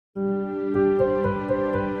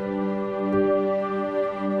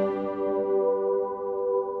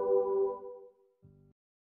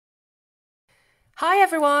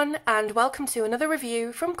everyone, and welcome to another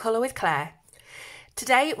review from Colour with Claire.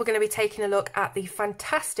 Today we're going to be taking a look at the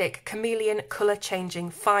fantastic Chameleon colour changing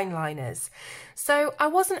fine liners. So I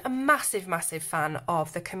wasn't a massive fan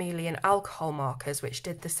of the Chameleon alcohol markers, which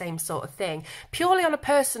did the same sort of thing, purely on a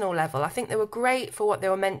personal level. I think they were great for what they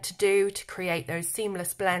were meant to do, to create those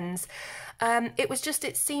seamless blends.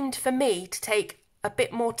 It seemed for me to take a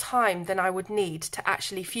bit more time than I would need to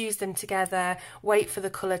actually fuse them together, wait for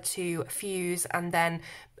the colour to fuse and then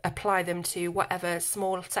apply them to whatever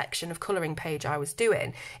small section of colouring page I was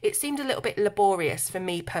doing. It seemed a little bit laborious for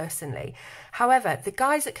me personally. However, the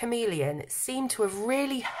guys at Chameleon seem to have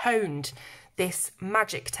really honed this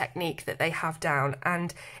magic technique that they have down,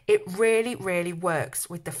 and it really works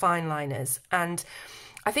with the fine liners. And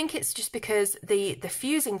I think it's just because the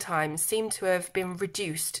fusing times seem to have been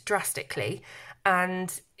reduced drastically,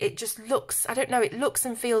 and it just looks, I don't know, it looks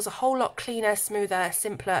and feels a whole lot cleaner, smoother,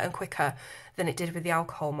 simpler and quicker than it did with the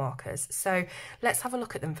alcohol markers. So let's have a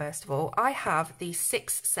look at them first of all. I have the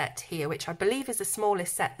 6 set here, which I believe is the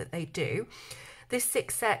smallest set that they do. This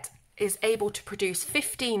 6 set is able to produce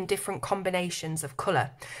 15 different combinations of colour.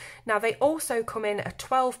 Now they also come in a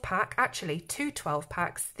 12 pack, actually 2 12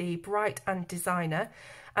 packs, the Bright and Designer,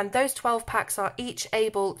 and those 12 packs are each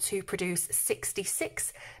able to produce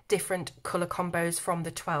 66 different colour combos from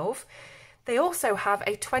the 12. They also have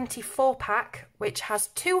a 24 pack which has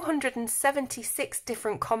 276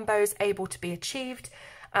 different combos able to be achieved,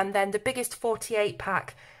 and then the biggest 48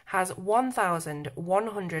 pack has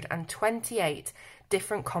 1,128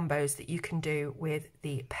 different combos that you can do with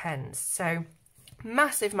the pens. So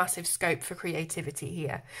massive scope for creativity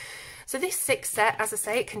here. So this 6 set, as I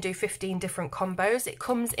say, it can do 15 different combos. It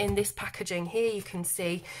comes in this packaging here. You can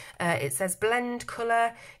see it says blend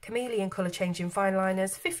colour, Chameleon colour changing fine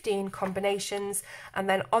liners, 15 combinations, and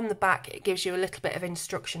then on the back it gives you a little bit of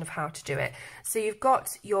instruction of how to do it. So you've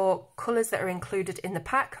got your colours that are included in the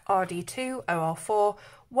pack: RD2, OR4,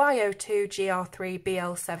 YO2, GR3,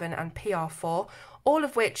 BL7 and PR4, all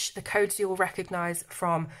of which the codes you'll recognise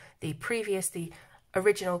from the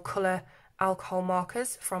original colour alcohol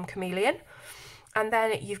markers from Chameleon. And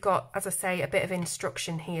then you've got, as I say, a bit of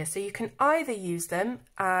instruction here. So you can either use them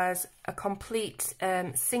as a complete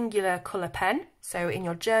singular colour pen, so in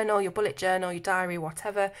your journal, your bullet journal, your diary,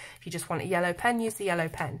 whatever. If you just want a yellow pen, use the yellow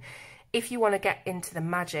pen. If you want to get into the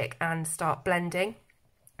magic and start blending,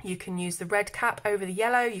 you can use the red cap over the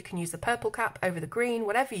yellow, you can use the purple cap over the green,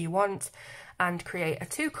 whatever you want, and create a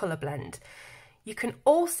 2 colour blend. You can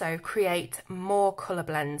also create more colour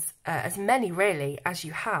blends, as many really as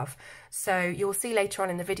you have. So you'll see later on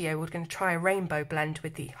in the video we're going to try a rainbow blend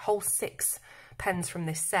with the whole 6 pens from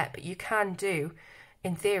this set, but you can do,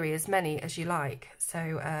 in theory, as many as you like.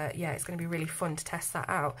 So yeah, it's going to be really fun to test that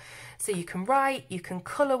out. So you can write, you can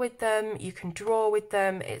colour with them, you can draw with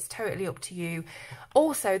them, it's totally up to you.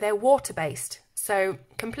 Also, they're water-based, so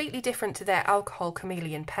completely different to their alcohol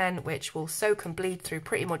Chameleon pen, which will soak and bleed through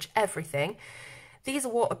pretty much everything. These are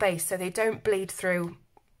water-based, so they don't bleed through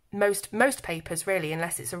most papers really,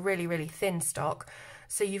 unless it's a really thin stock.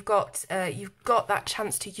 So you've got that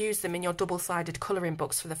chance to use them in your double-sided colouring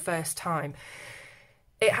books for the first time.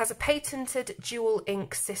 It has a patented dual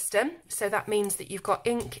ink system, so that means that you've got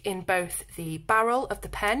ink in both the barrel of the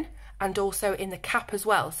pen and also in the cap as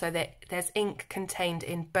well, so that there's ink contained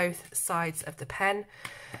in both sides of the pen.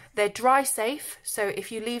 They're dry safe, so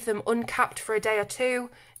if you leave them uncapped for a day or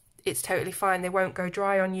 2, it's totally fine, they won't go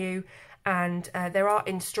dry on you. And there are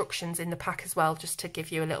instructions in the pack as well, just to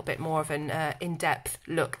give you a little bit more of an in-depth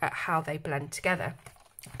look at how they blend together.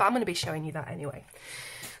 But I'm going to be showing you that anyway.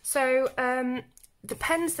 So the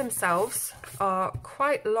pens themselves are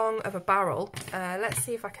quite long of a barrel. Let's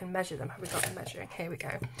see if I can measure them. Have we got the measuring? Here we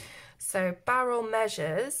go. So barrel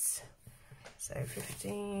measures, so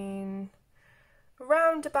 15,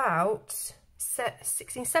 around about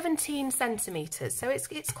 17 centimetres. So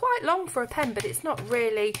it's quite long for a pen, but it's not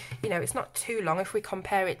really, you know, it's not too long. If we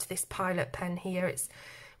compare it to this Pilot pen here,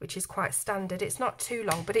 which is quite standard, it's not too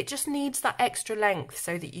long, but it just needs that extra length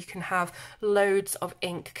so that you can have loads of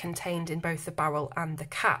ink contained in both the barrel and the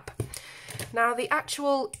cap. Now the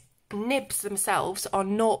actual nibs themselves are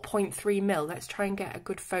 0.3mm. Let's try and get a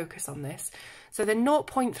good focus on this. So they're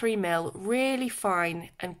 0.3mm, really fine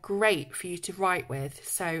and great for you to write with.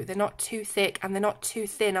 So they're not too thick and they're not too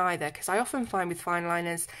thin either, because I often find with fine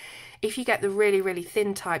liners, if you get the really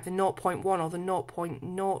thin type, the 0.1 or the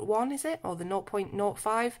 0.01, is it? Or the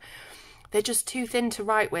 0.05, they're just too thin to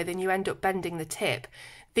write with and you end up bending the tip.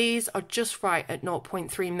 These are just right at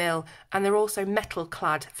 0.3mm, and they're also metal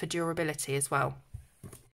clad for durability as well.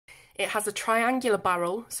 It has a triangular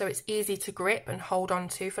barrel, so it's easy to grip and hold on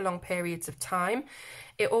to for long periods of time.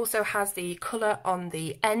 It also has the colour on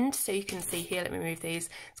the end, so you can see here, let me move these,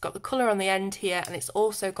 it's got the colour on the end here, and it's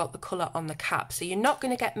also got the colour on the cap, so you're not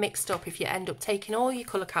going to get mixed up if you end up taking all your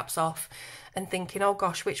colour caps off and thinking, oh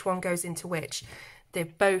gosh, which one goes into which. They're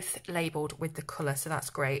both labelled with the colour, so that's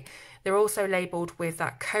great. They're also labelled with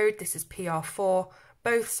that code, this is PR4,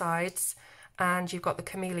 both sides, and you've got the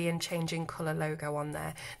Chameleon changing colour logo on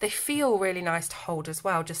there. They feel really nice to hold as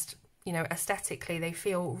well, just, you know, aesthetically they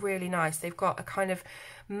feel really nice. They've got a kind of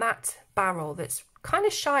matte barrel that's kind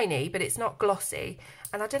of shiny, but it's not glossy,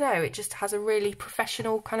 and I don't know, it just has a really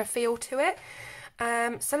professional kind of feel to it.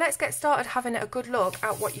 So let's get started having a good look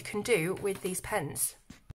at what you can do with these pens.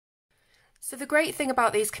 So the great thing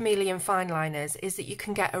about these Chameleon Fineliners is that you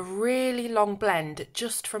can get a really long blend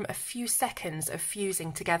just from a few seconds of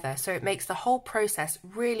fusing together. So it makes the whole process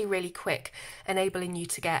really, really quick, enabling you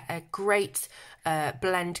to get a great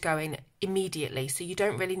blend going immediately. So you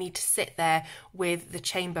don't really need to sit there with the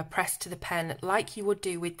chamber pressed to the pen like you would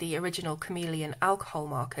do with the original Chameleon alcohol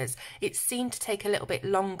markers. It seemed to take a little bit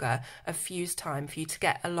longer of fuse time for you to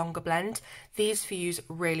get a longer blend. These fuse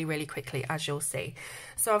really, really quickly, as you'll see.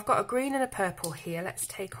 So I've got a green and a purple here. Let's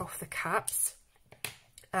take off the caps.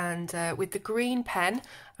 And with the green pen,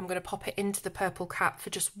 I'm going to pop it into the purple cap for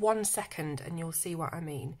just 1 second, and you'll see what I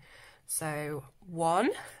mean. So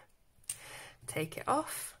 1, take it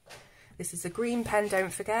off. This is a green pen,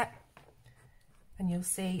 don't forget. And you'll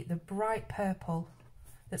see the bright purple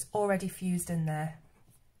that's already fused in there.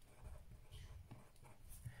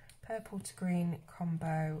 Purple to green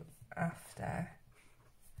combo after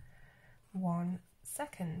 1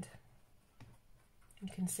 second. You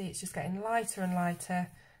can see it's just getting lighter and lighter.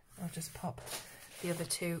 I'll just pop the other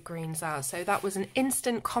 2 greens out. So that was an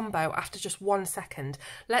instant combo after just 1 second.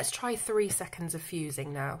 Let's try 3 seconds of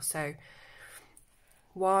fusing now. So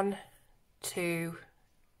 1, 2,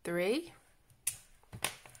 3.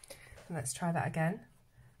 And let's try that again.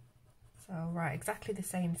 So right, exactly the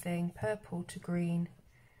same thing, purple to green.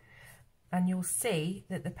 And you'll see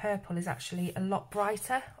that the purple is actually a lot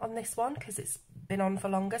brighter on this one because it's been on for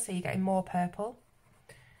longer, so you're getting more purple.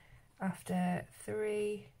 After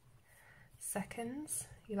 3 seconds,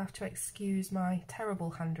 you'll have to excuse my terrible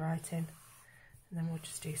handwriting, and then we'll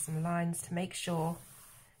just do some lines to make sure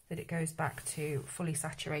that it goes back to fully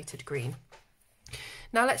saturated green.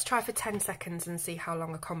 Now let's try for 10 seconds and see how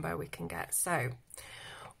long a combo we can get. So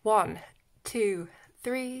 1, 2,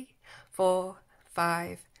 3, 4,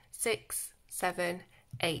 5, 6, 7,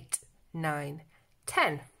 8, 9,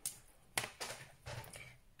 10.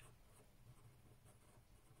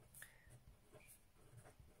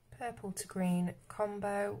 Purple to green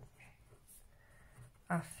combo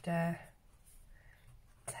after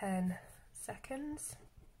 10 seconds.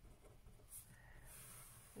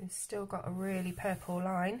 We've still got a really purple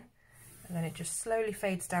line, and then it just slowly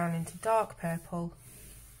fades down into dark purple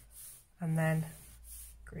and then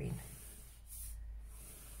green.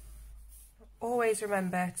 Always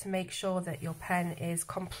remember to make sure that your pen is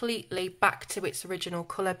completely back to its original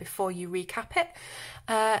colour before you recap it.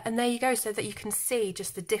 And there you go, so that you can see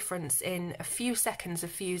just the difference in a few seconds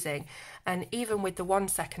of fusing. And even with the 1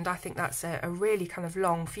 second, I think that's a really kind of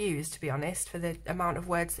long fuse, to be honest, for the amount of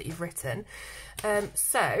words that you've written.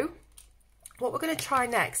 So what we're going to try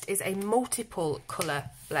next is a multiple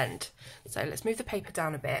colour blend. So let's move the paper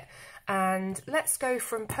down a bit, and let's go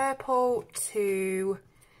from purple to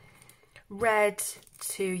red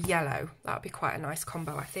to yellow. That would be quite a nice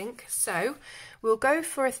combo, I think. So we'll go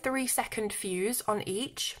for a 3 second fuse on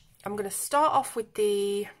each. I'm going to start off with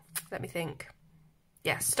the, let me think,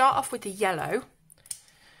 yeah, start off with the yellow,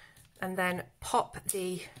 and then pop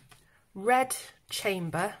the red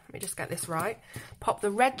chamber, let me just get this right, pop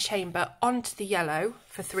the red chamber onto the yellow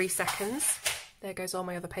for 3 seconds. There goes all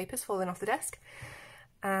my other papers falling off the desk.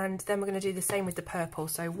 And then we're going to do the same with the purple.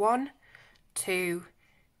 So 1, 2,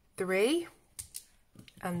 3,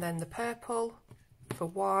 and then the purple for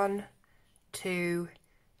 1, 2,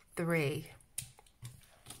 3.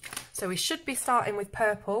 So we should be starting with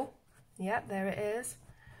purple. Yep, there it is.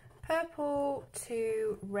 Purple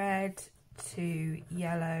to red to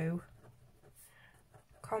yellow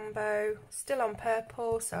combo. Still on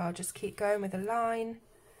purple, so I'll just keep going with a line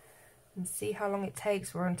and see how long it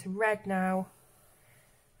takes. We're on to red now,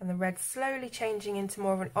 and the red slowly changing into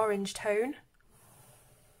more of an orange tone.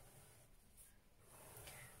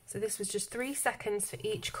 So this was just 3 seconds for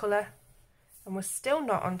each colour, and we're still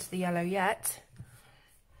not onto the yellow yet.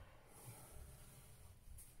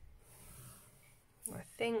 I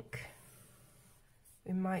think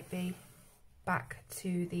we might be back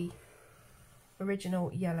to the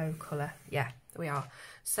original yellow colour. Yeah, there we are.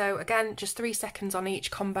 So again, just 3 seconds on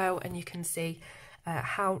each combo, and you can see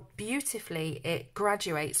how beautifully it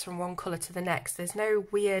graduates from one colour to the next. There's no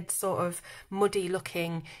weird sort of muddy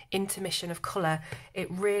looking intermission of colour. It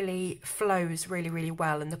really flows really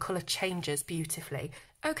well, and the colour changes beautifully.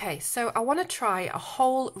 Okay, so I want to try a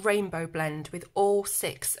whole rainbow blend with all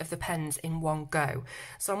 6 of the pens in one go.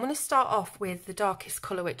 So I'm going to start off with the darkest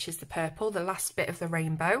colour, which is the purple, the last bit of the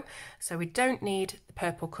rainbow. So we don't need the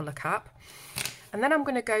purple colour cap. And then I'm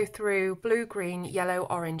going to go through blue, green, yellow,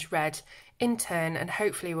 orange, red in turn, and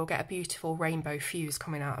hopefully we'll get a beautiful rainbow fuse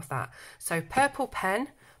coming out of that. So purple pen,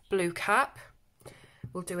 blue cap.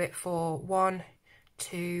 We'll do it for 1,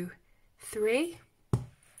 2, 3.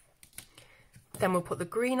 Then we'll put the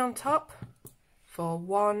green on top for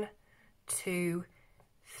 1, 2,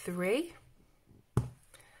 3.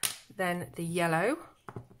 Then the yellow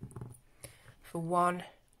for 1,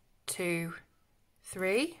 2,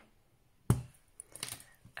 3.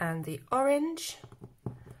 And the orange,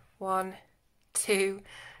 1, 2,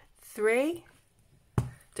 3.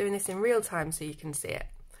 Doing this in real time so you can see it.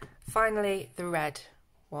 Finally, the red,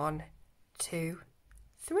 1, 2,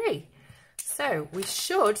 3. So we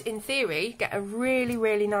should, in theory, get a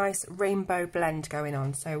really nice rainbow blend going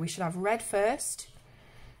on. So we should have red first.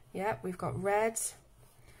 Yeah, we've got red.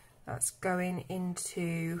 That's going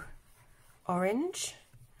into orange.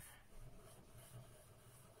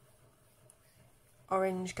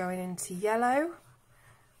 Orange going into yellow,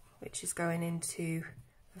 which is going into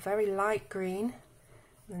a very light green.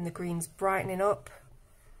 And then the green's brightening up,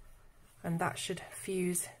 and that should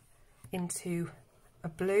fuse into a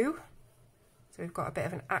blue. So we've got a bit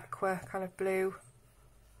of an aqua kind of blue,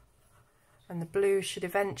 and the blue should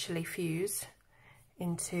eventually fuse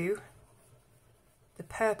into the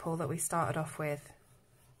purple that we started off with.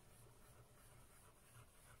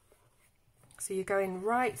 So you're going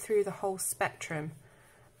right through the whole spectrum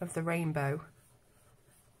of the rainbow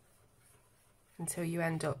until you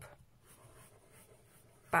end up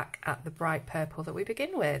back at the bright purple that we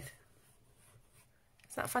begin with.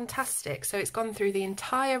 Isn't that fantastic? So it's gone through the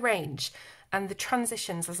entire range, and the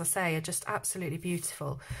transitions, as I say, are just absolutely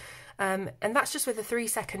beautiful. And that's just with a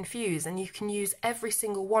 3-second fuse, and you can use every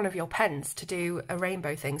single one of your pens to do a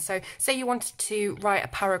rainbow thing. So say you wanted to write a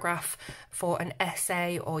paragraph for an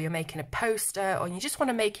essay, or you're making a poster, or you just want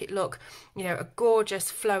to make it look, you know, a gorgeous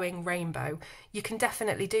flowing rainbow, you can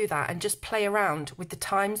definitely do that and just play around with the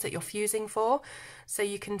times that you're fusing for. So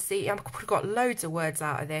you can see I've got loads of words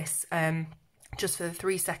out of this. Just for the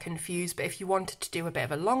 3-second fuse, but if you wanted to do a bit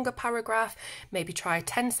of a longer paragraph, maybe try a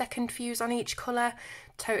 10-second fuse on each colour.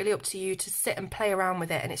 Totally up to you to sit and play around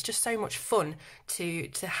with it, and it's just so much fun to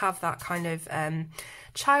have that kind of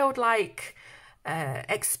childlike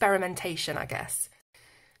experimentation, I guess.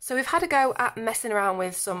 So we've had a go at messing around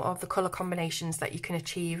with some of the colour combinations that you can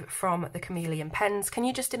achieve from the Chameleon pens. Can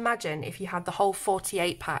you just imagine if you had the whole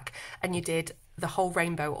 48 pack and you did the whole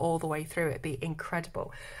rainbow all the way through? It'd be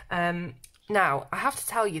incredible. Now, I have to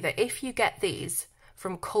tell you that if you get these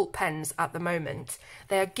from Cult Pens at the moment,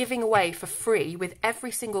 they are giving away for free with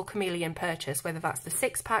every single Chameleon purchase, whether that's the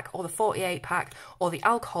 6-pack or the 48-pack or the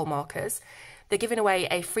alcohol markers. They're giving away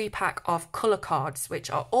a free pack of colour cards, which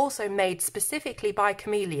are also made specifically by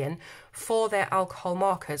Chameleon for their alcohol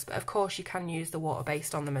markers, but of course you can use the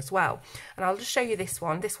water-based on them as well. And I'll just show you this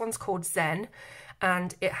one. This one's called Zen,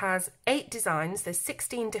 and it has 8 designs. There's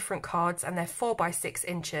 16 different cards, and they're 4 by 6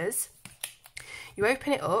 inches. You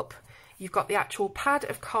open it up, you've got the actual pad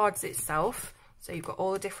of cards itself, so you've got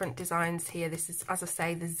all the different designs here. This is, as I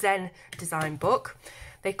say, the Zen design book.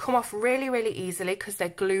 They come off really easily because they're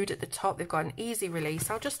glued at the top. They've got an easy release.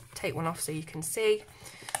 I'll just take one off so you can see.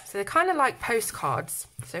 So they're kind of like postcards.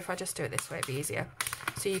 So if I just do it this way, it'd be easier.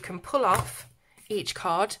 So you can pull off each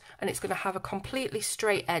card, and it's going to have a completely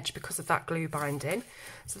straight edge because of that glue binding.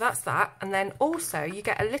 So that's that. And then also you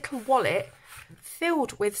get a little wallet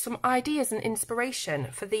filled with some ideas and inspiration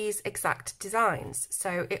for these exact designs.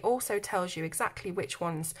 So it also tells you exactly which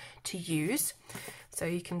ones to use. So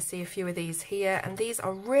you can see a few of these here, and these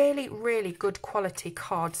are really good quality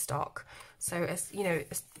cardstock. So as you know,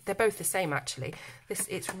 they're both the same actually.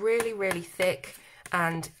 It's really thick,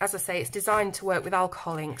 and as I say, it's designed to work with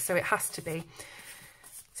alcohol ink, so it has to be.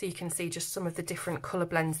 So you can see just some of the different colour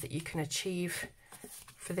blends that you can achieve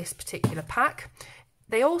for this particular pack.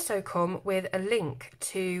 They also come with a link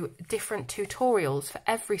to different tutorials for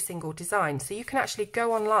every single design. So you can actually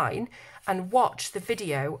go online and watch the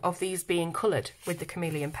video of these being coloured with the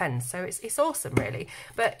Chameleon pens. So it's awesome really.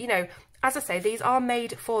 But you know, as I say, these are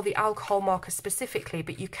made for the alcohol marker specifically,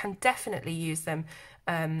 but you can definitely use them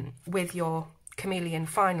with your Chameleon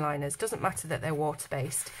Fineliners. Doesn't matter that they're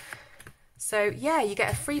water-based. So yeah, you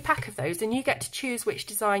get a free pack of those, and you get to choose which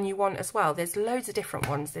design you want as well. There's loads of different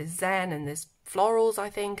ones. There's Zen and there's florals, I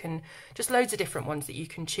think, and just loads of different ones that you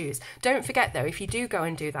can choose. Don't forget though, if you do go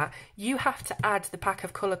and do that, you have to add the pack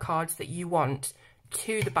of colour cards that you want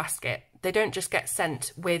to the basket. They don't just get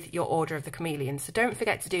sent with your order of the Chameleon. So don't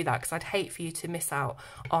forget to do that, because I'd hate for you to miss out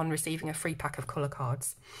on receiving a free pack of colour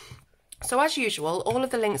cards. So as usual, all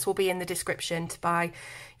of the links will be in the description to buy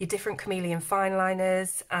your different Chameleon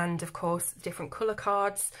Fineliners and of course different colour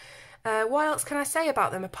cards. What else can I say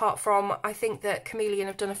about them apart from I think that Chameleon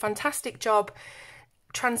have done a fantastic job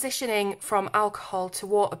transitioning from alcohol to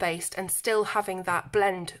water-based and still having that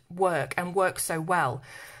blend work and work so well.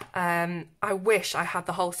 I wish I had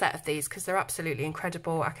the whole set of these because they're absolutely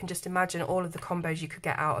incredible. I can just imagine all of the combos you could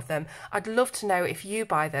get out of them. I'd love to know if you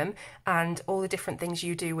buy them and all the different things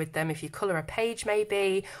you do with them. If you colour a page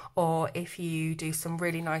maybe, or if you do some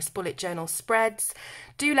really nice bullet journal spreads.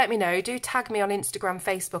 Do let me know. Do tag me on Instagram,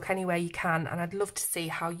 Facebook, anywhere you can, and I'd love to see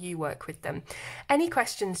how you work with them. Any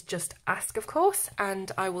questions, just ask, of course,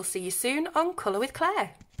 and I will see you soon on Colour with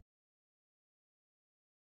Claire.